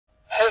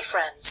Hey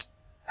friends,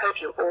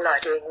 hope you all are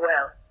doing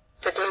well.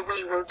 Today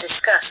we will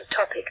discuss a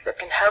topic that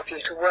can help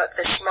you to work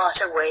the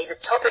smarter way. The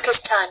topic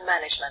is time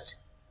management.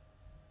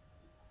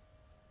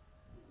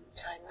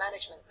 Time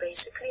management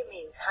basically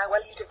means how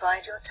well you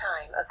divide your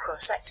time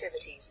across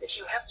activities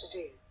that you have to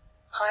do.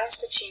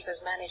 Highest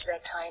achievers manage their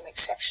time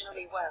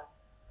exceptionally well.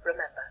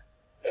 Remember,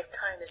 if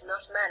time is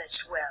not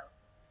managed well,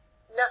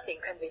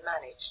 nothing can be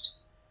managed.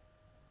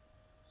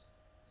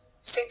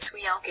 Since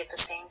we all get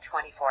the same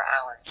 24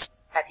 hours,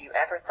 have you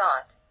ever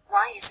thought,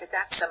 why is it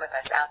that some of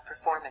us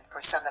outperform and for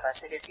some of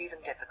us it is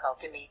even difficult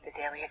to meet the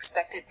daily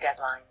expected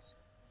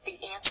deadlines? The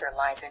answer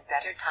lies in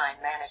better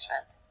time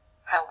management.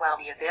 How well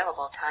the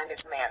available time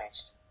is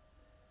managed.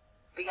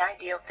 The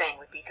ideal thing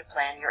would be to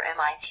plan your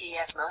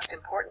MIT's most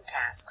important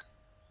tasks.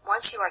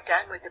 Once you are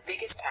done with the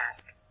biggest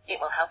task, it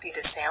will help you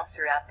to sail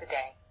throughout the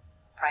day.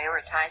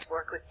 Prioritize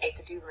work with a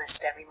to-do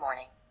list every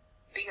morning.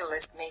 Be a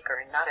list maker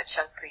and not a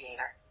chunk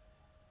creator.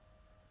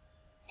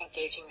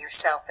 Engaging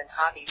yourself in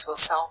hobbies will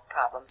solve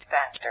problems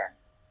faster.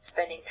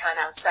 Spending time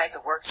outside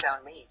the work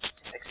zone leads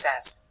to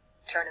success.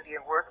 Turn of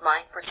your work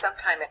mind for some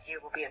time and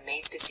you will be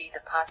amazed to see the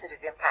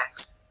positive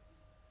impacts.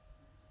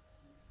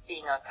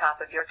 Being on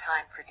top of your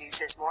time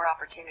produces more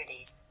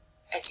opportunities.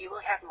 As you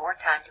will have more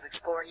time to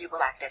explore, you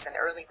will act as an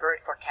early bird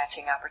for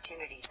catching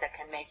opportunities that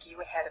can make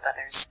you ahead of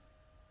others.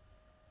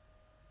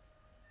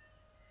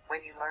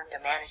 When you learn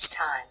to manage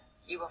time,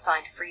 you will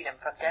find freedom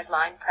from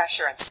deadline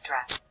pressure and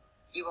stress.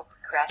 You will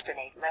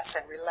procrastinate less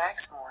and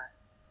relax more.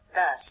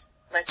 Thus,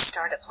 let's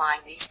start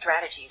applying these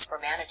strategies for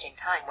managing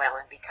time well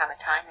and become a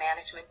time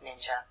management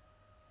ninja.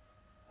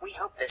 We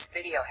hope this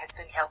video has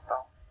been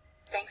helpful.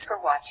 Thanks for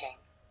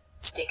watching.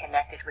 Stay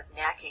connected with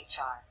NAC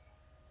HR.